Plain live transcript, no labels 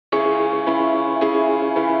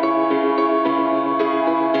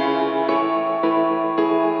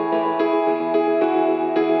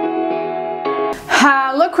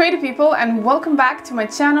creative people, and welcome back to my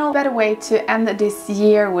channel. Better way to end this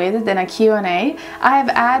year with than a Q&A. I have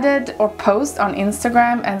added or post on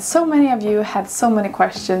Instagram, and so many of you had so many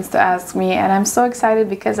questions to ask me, and I'm so excited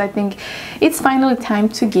because I think it's finally time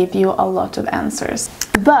to give you a lot of answers.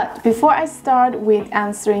 But before I start with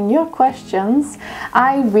answering your questions,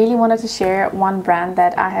 I really wanted to share one brand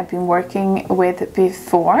that I have been working with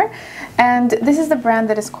before. And this is the brand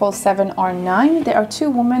that is called 7R9. There are two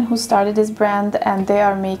women who started this brand, and they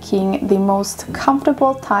are making the most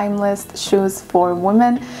comfortable, timeless shoes for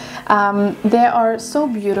women. They are so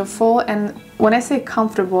beautiful, and when I say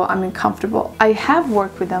comfortable, I mean comfortable. I have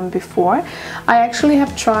worked with them before. I actually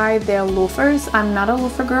have tried their loafers. I'm not a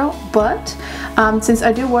loafer girl, but since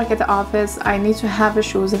I do work at the office, I need to have the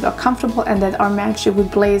shoes that are comfortable and that are matched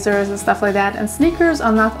with blazers and stuff like that. And sneakers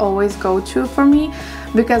are not always go-to for me,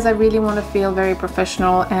 because I really want to feel very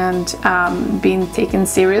professional and being taken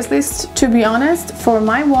seriously. To be honest, for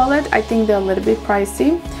my wallet, I think they're a little bit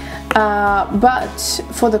pricey. But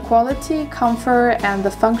for the quality, comfort, and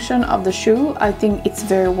the function of the shoe, I think it's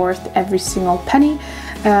very worth every single penny,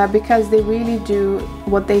 because they really do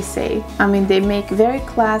what they say. I mean, they make very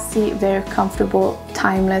classy, very comfortable,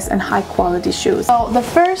 timeless, and high quality shoes. So the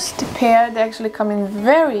first pair, they actually come in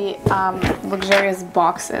very luxurious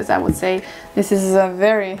boxes, I would say. This is a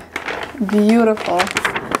very beautiful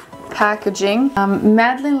packaging.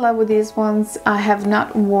 Madly in love with these ones. I have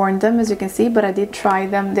not worn them, as you can see, but I did try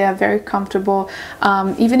them. They are very comfortable.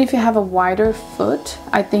 Even if you have a wider foot,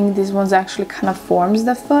 I think these ones actually kind of forms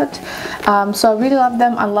the foot. So I really love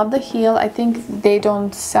them. I love the heel. I think they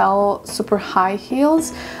don't sell super high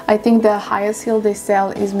heels. I think the highest heel they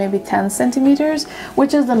sell is maybe 10 centimeters,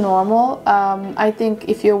 which is the normal. I think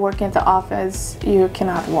if you're working at the office, you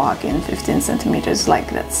cannot walk in 15 centimeters. Like,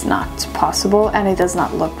 that's not possible, and it does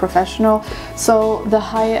not look professional. So the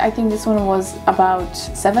high, I think this one was about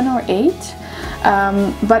 7 or 8.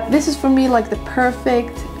 But this is for me like the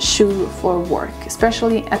perfect shoe for work,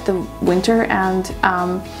 especially at the winter and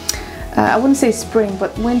I wouldn't say spring,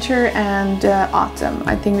 but winter and autumn.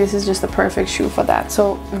 I think this is just the perfect shoe for that.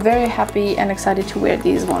 So very happy and excited to wear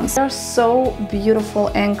these ones. They're so beautiful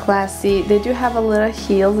and classy. They do have a little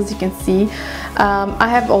heel, as you can see. I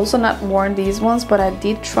have also not worn these ones, but I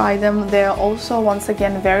did try them. They're also, once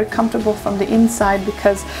again, very comfortable from the inside,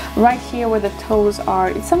 because right here where the toes are,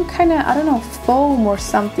 it's some kind of, I don't know, foam or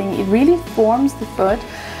something. It really forms the foot,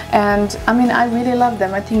 and I mean, I really love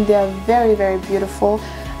them. I think they are very, very beautiful.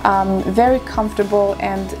 Very comfortable,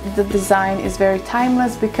 and the design is very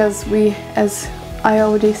timeless, because we, as I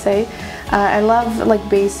already say, I love like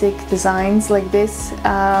basic designs like this,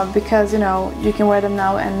 because, you know, you can wear them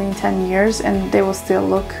now and in 10 years and they will still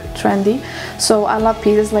look trendy. So I love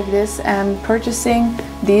pieces like this, and purchasing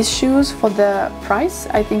these shoes for the price,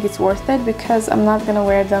 I think it's worth it, because I'm not gonna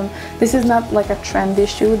wear them. This is not like a trendy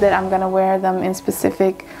shoe that I'm gonna wear them in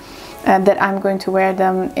specific, that I'm going to wear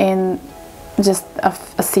them in just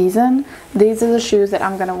a season. These are the shoes that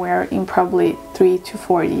I'm gonna wear in probably 3 to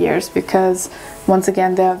 4 years, because once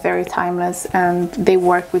again, they are very timeless and they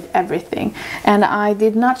work with everything. And I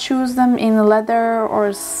did not choose them in leather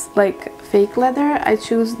or like fake leather. I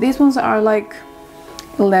choose, these ones are like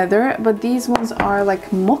leather, but these ones are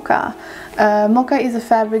like mocha. Mocha is a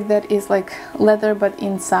fabric that is like leather but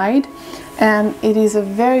inside, and it is a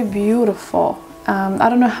very beautiful. I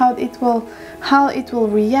don't know how it will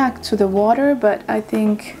react to the water, but I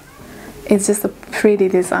think it's just a pretty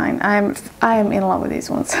design. I am in love with these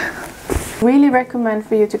ones. Really recommend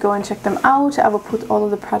for you to go and check them out. I will put all of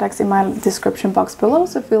the products in my description box below,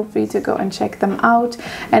 so feel free to go and check them out.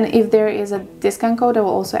 And if there is a discount code, I will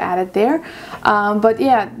also add it there. But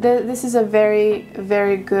yeah, this is a very,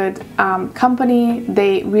 very good company.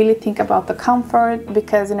 They really think about the comfort,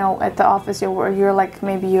 because, you know, at the office you're like,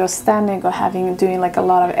 maybe you're standing or doing like a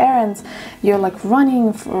lot of errands. You're like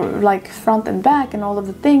running for like front and back and all of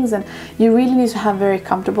the things, and you really need to have very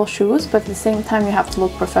comfortable shoes, but at the same time you have to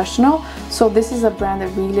look professional. So this is a brand that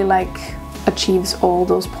really like achieves all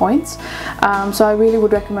those points. So I really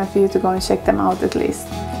would recommend for you to go and check them out at least.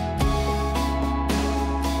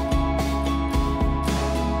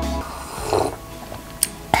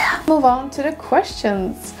 Move on to the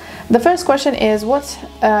questions. The first question is, what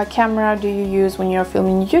camera do you use when you're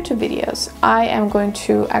filming YouTube videos? I am going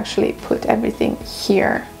to actually put everything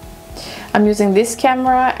here I'm using this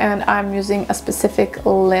camera and I'm using a specific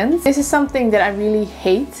lens. This is something that I really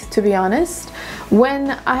hate, to be honest.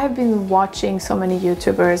 When I have been watching so many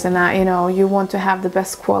YouTubers and you know, you want to have the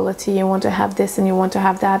best quality, you want to have this and you want to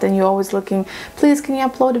have that, and you're always looking, please can you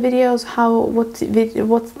upload videos,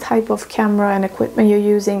 what type of camera and equipment you're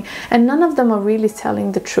using, and none of them are really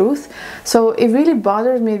telling the truth. So it really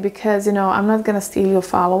bothers me because, you know, I'm not gonna steal your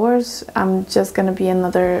followers, I'm just gonna be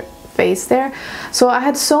another face there. So I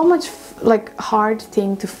had so much like hard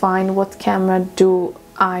thing to find what camera do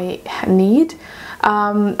I need.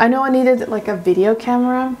 I know I needed like a video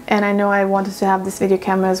camera, and I know I wanted to have this video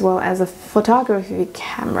camera as well as a photography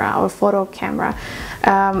camera or photo camera.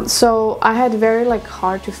 So I had very like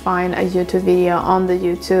hard to find a YouTube video on the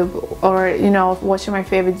YouTube, or you know, watching my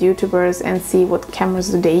favorite YouTubers and see what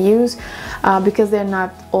cameras do they use, because they're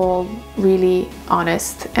not all really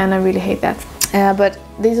honest, and I really hate that. But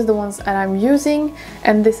these are the ones that I'm using,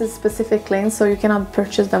 and this is specific lens, so you cannot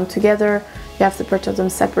purchase them together. You have to purchase them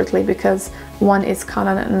separately because one is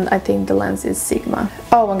Canon and I think the lens is Sigma.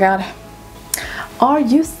 Oh my god. Are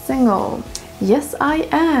you single? Yes, I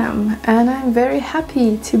am, and I'm very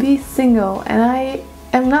happy to be single, and I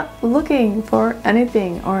am not looking for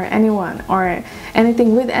anything or anyone or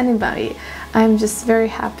anything with anybody. I'm just very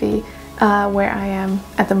happy where I am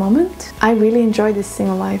at the moment. I really enjoy this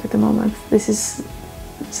single life at the moment. This is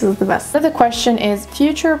the best. Another question is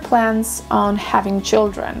future plans on having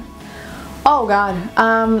children. Oh god,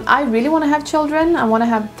 I really want to have children. I want to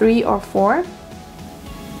have 3 or 4,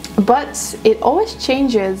 but it always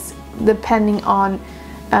changes depending on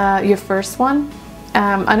your first one.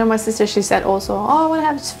 I know my sister, she said also, oh, I want to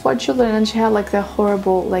have 4 children, and she had like the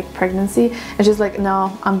horrible like pregnancy, and she's like,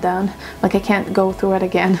 no, I'm done, like I can't go through it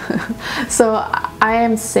again. So I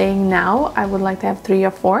am saying now I would like to have 3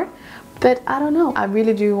 or 4, but I don't know. I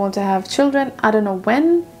really do want to have children. I don't know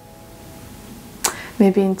when,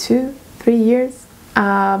 maybe in 2-3 years,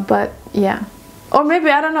 but yeah, or maybe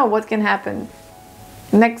I don't know what can happen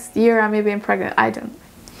next year. I may be pregnant. I don't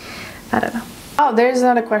know. Oh, there's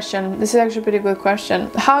another question. This is actually a pretty good question.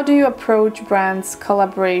 How do you approach brands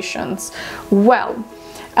collaborations? Well,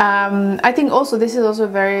 I think also this is also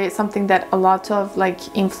something that a lot of like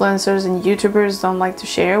influencers and YouTubers don't like to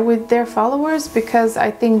share with their followers, because I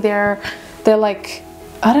think they're like,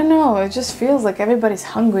 I don't know, it just feels like everybody's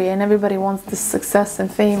hungry and everybody wants the success and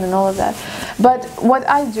fame and all of that. But what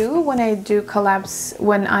I do when I do collabs,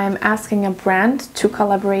 when I'm asking a brand to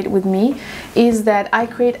collaborate with me, is that I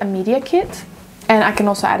create a media kit, and I can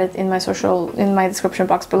also add it in my description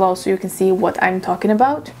box below, so you can see what I'm talking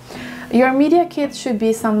about. Your media kit should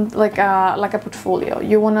be some like a portfolio.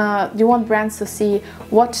 You want brands to see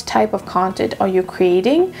what type of content are you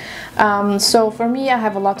creating. So for me, I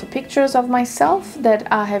have a lot of pictures of myself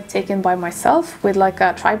that I have taken by myself with like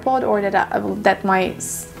a tripod, or that my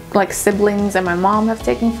like siblings and my mom have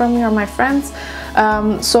taken from me, or my friends.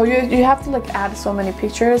 So you have to like add so many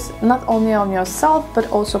pictures, not only on yourself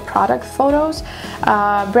but also product photos.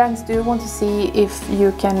 Brands do want to see if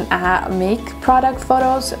you can make product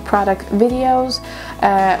photos, product videos,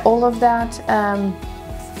 all of that.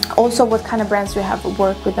 Also, what kind of brands do you have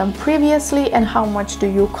worked with them previously, and how much do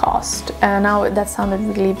you cost? Now that sounded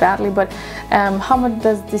really badly, but how much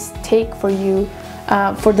does this take for you,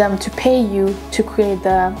 for them to pay you to create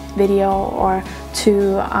the video, or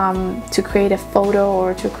to create a photo,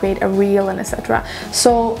 or to create a reel, and etc.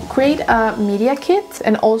 So create a media kit,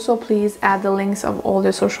 and also please add the links of all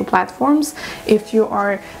the social platforms if you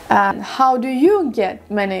are. How do you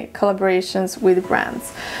get many collaborations with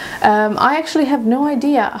brands? I actually have no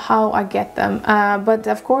idea how I get them, but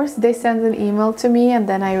of course they send an email to me, and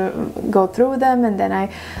then I go through them, and then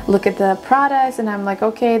I look at the products, and I'm like,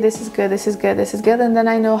 okay, this is good, this is good, this is good, and then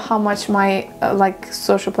I know how much my like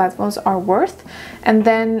social platforms are worth. And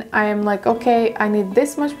then I am like, okay, I need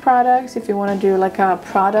this much products if you want to do like a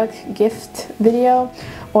product gift video,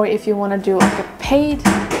 or if you want to do like a paid,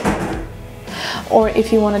 or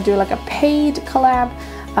if you want to do like a paid collab.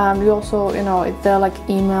 You also, you know, they're like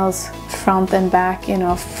emails front and back, you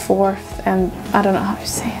know, forth, and I don't know how to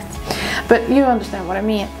say it, but you understand what I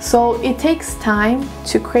mean. So it takes time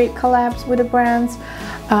to create collabs with the brands,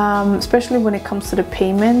 especially when it comes to the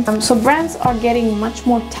payment. So brands are getting much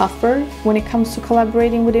more tougher when it comes to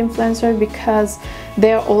collaborating with influencers, because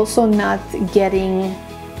they're also not getting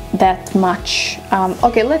that much.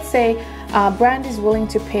 Okay, let's say a brand is willing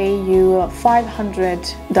to pay you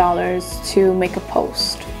 $500 to make a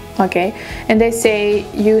post. Okay, and they say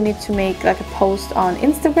you need to make like a post on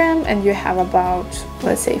Instagram, and you have about,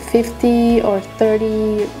 let's say, 50 or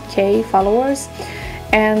 30k followers,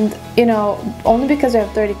 And you know, only because you have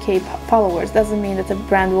 30k followers doesn't mean that the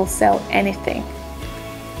brand will sell anything.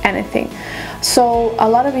 So a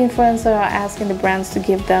lot of influencers are asking the brands to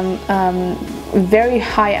give them very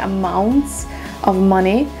high amounts of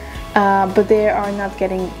money, but they are not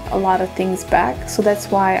getting a lot of things back. So that's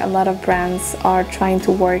why a lot of brands are trying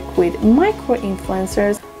to work with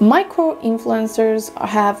micro-influencers. Micro-influencers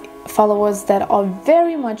have followers that are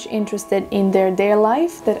very much interested in their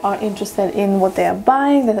life, that are interested in what they are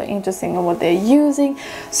buying, that are interested in what they're using.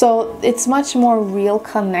 So it's much more real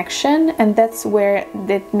connection, and that's where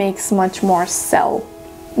that makes much more sell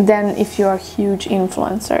than if you're a huge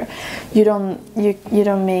influencer. You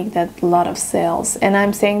don't make that lot of sales. And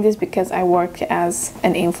I'm saying this because I work as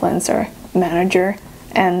an influencer manager,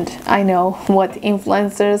 and I know what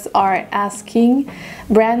influencers are asking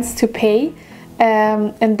brands to pay,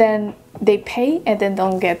 and then they pay and then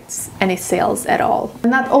don't get any sales at all.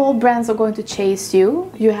 Not all brands are going to chase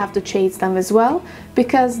you. You have to chase them as well,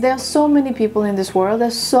 because there are so many people in this world.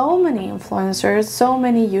 There's so many influencers, so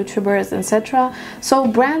many YouTubers, etc. So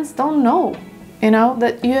brands don't know, you know,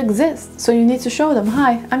 that you exist. So you need to show them,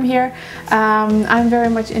 hi, I'm here, I'm very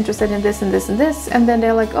much interested in this and this and this. And then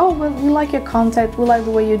they're like, oh, well, we like your content, we like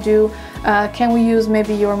the way you do. Can we use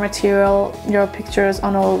maybe your material, your pictures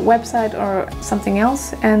on our website or something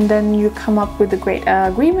else? And then you come up with a great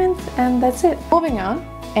agreement, and that's it. Moving on,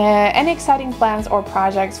 any exciting plans or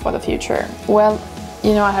projects for the future? Well,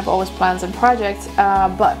 you know, I have always plans and projects,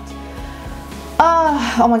 but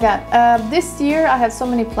oh my god, this year I have so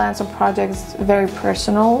many plans and projects, very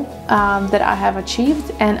personal, that I have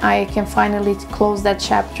achieved, and I can finally close that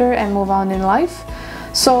chapter and move on in life.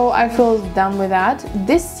 So I feel done with that.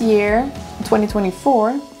 This year,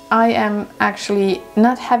 2024, I am actually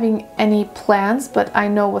not having any plans, but I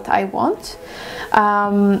know what I want.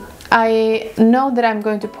 I know that I'm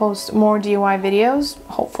going to post more DIY videos,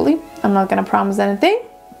 hopefully. I'm not gonna promise anything,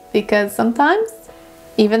 because sometimes,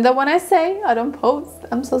 even though when I say I don't post,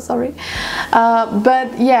 I'm so sorry.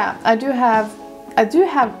 But yeah, I do have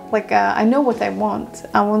like I know what I want.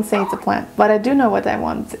 I won't say it's a plan, but I do know what I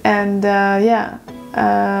want, and yeah,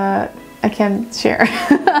 I can't share.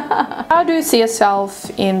 How do you see yourself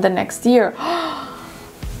in the next year?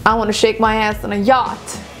 I want to shake my ass on a yacht.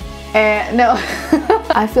 No,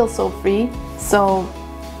 I feel so free. So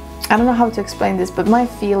I don't know how to explain this, but my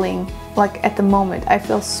feeling, like at the moment, I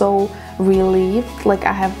feel so relieved, like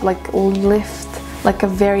I have like lift like a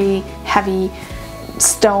very heavy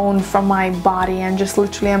stone from my body, and just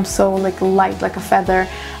literally I'm so like light, like a feather.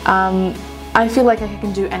 I feel like I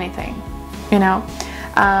can do anything, you know.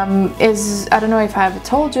 I don't know if I have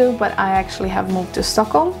told you, but I actually have moved to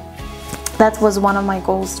Stockholm. That was one of my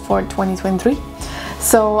goals for 2023.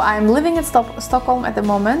 So I'm living in Stockholm at the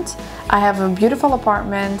moment. I have a beautiful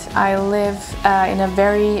apartment. I live in a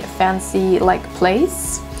very fancy like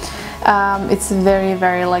place. It's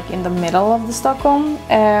very like in the middle of the Stockholm.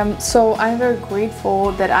 So I'm very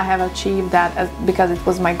grateful that I have achieved that, because it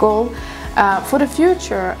was my goal. For the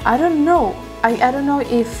future, I don't know. I don't know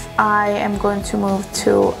if I am going to move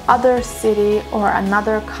to other city or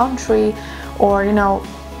another country, or you know,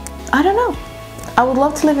 I don't know. I would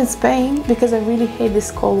love to live in Spain, because I really hate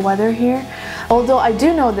this cold weather here. Although I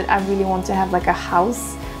do know that I really want to have like a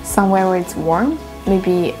house somewhere where it's warm,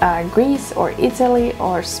 maybe Greece or Italy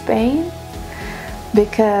or Spain,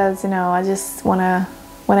 because you know, I just wanna,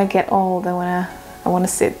 when I get old, I wanna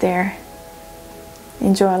sit there,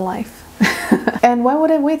 enjoy life. And why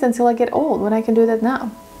would I wait until I get old when I can do that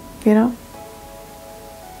now, you know?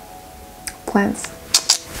 Plans.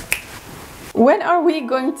 When are we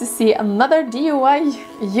going to see another DIY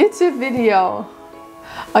YouTube video?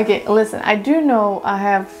 Okay, listen, I do know I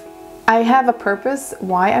have a purpose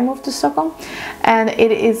why I moved to Stockholm, and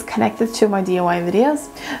it is connected to my DIY videos.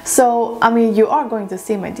 So, I mean, you are going to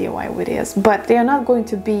see my DIY videos, but they are not going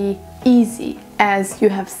to be easy as you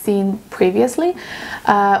have seen previously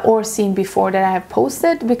or seen before that I have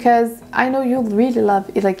posted, because I know you really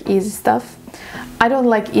love like easy stuff. I don't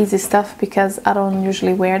like easy stuff because I don't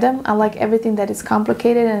usually wear them. I like everything that is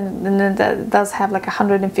complicated and that does have like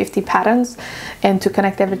 150 patterns and to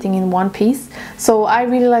connect everything in one piece. So I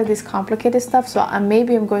really like this complicated stuff. So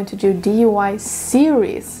maybe I'm going to do DIY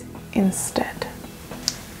series instead.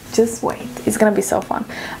 Just wait, it's gonna be so fun.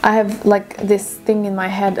 I have like this thing in my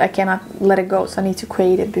head, I cannot let it go, so I need to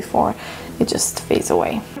create it before it just fades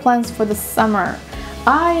away. Plans for the summer.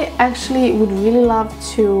 I actually would really love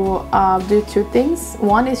to do two things.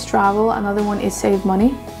 One is travel, another one is save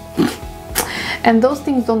money. And those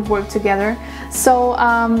things don't work together. So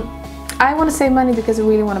I want to save money because I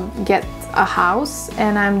really want to get a house,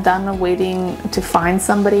 and I'm done waiting to find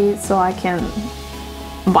somebody so I can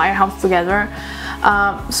buy a house together.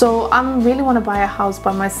 So I really want to buy a house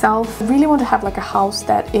by myself. I really want to have like a house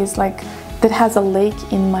that is like that has a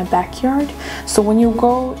lake in my backyard. So when you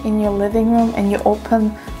go in your living room and you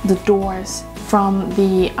open the doors from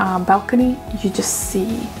the balcony, you just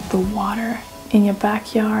see the water in your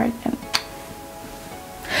backyard. And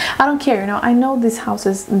I don't care, you know, I know these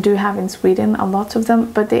houses do have in Sweden, a lot of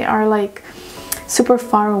them, but they are like super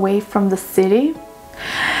far away from the city,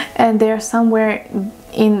 and they're somewhere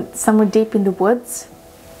deep in the woods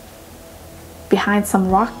behind some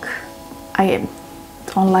rock. I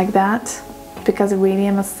don't like that because I really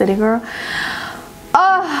am a city girl.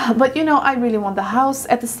 But you know, I really want the house.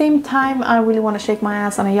 At the same time, I really want to shake my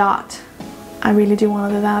ass on a yacht. I really do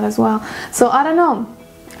want to do that as well. So I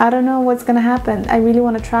don't know what's gonna happen. I really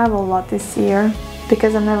want to travel a lot this year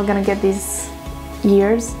because I'm never gonna get these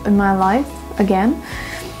years in my life again.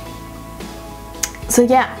 So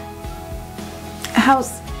yeah,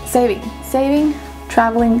 house, saving,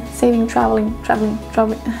 traveling, saving, traveling.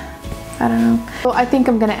 I don't know. So I think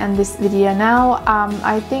I'm gonna end this video now.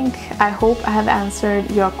 I hope I have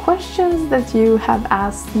answered your questions that you have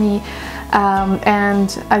asked me.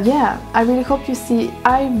 Yeah, I really hope to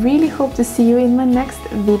see you in my next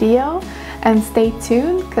video, and stay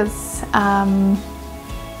tuned because I'm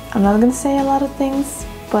not gonna say a lot of things,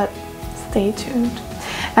 but stay tuned.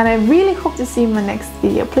 And I really hope to see you in my next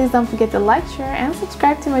video. Please don't forget to like, share and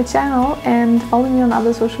subscribe to my channel, and follow me on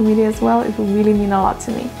other social media as well. It will really mean a lot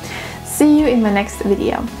to me. See you in my next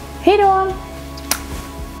video. Hej då!